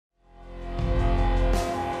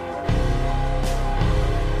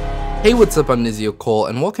Hey, what's up? I'm Nizio Cole,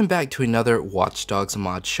 and welcome back to another Watch Dogs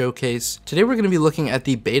mod showcase. Today we're going to be looking at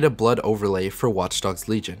the beta blood overlay for Watch Dogs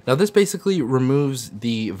Legion. Now this basically removes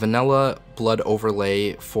the vanilla blood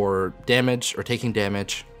overlay for damage or taking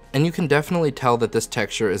damage, and you can definitely tell that this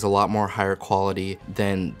texture is a lot more higher quality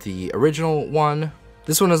than the original one.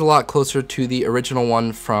 This one is a lot closer to the original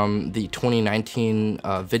one from the 2019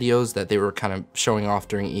 videos that they were kind of showing off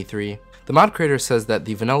during E3. The mod creator says that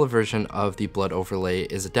the vanilla version of the blood overlay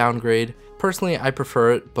is a downgrade. Personally, I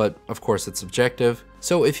prefer it, but of course it's subjective.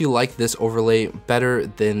 So if you like this overlay better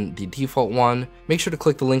than the default one, make sure to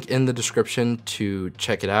click the link in the description to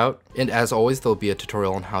check it out. And as always, there'll be a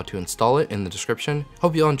tutorial on how to install it in the description.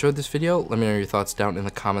 Hope you all enjoyed this video. Let me know your thoughts down in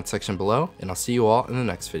the comment section below, and I'll see you all in the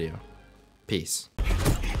next video. Peace.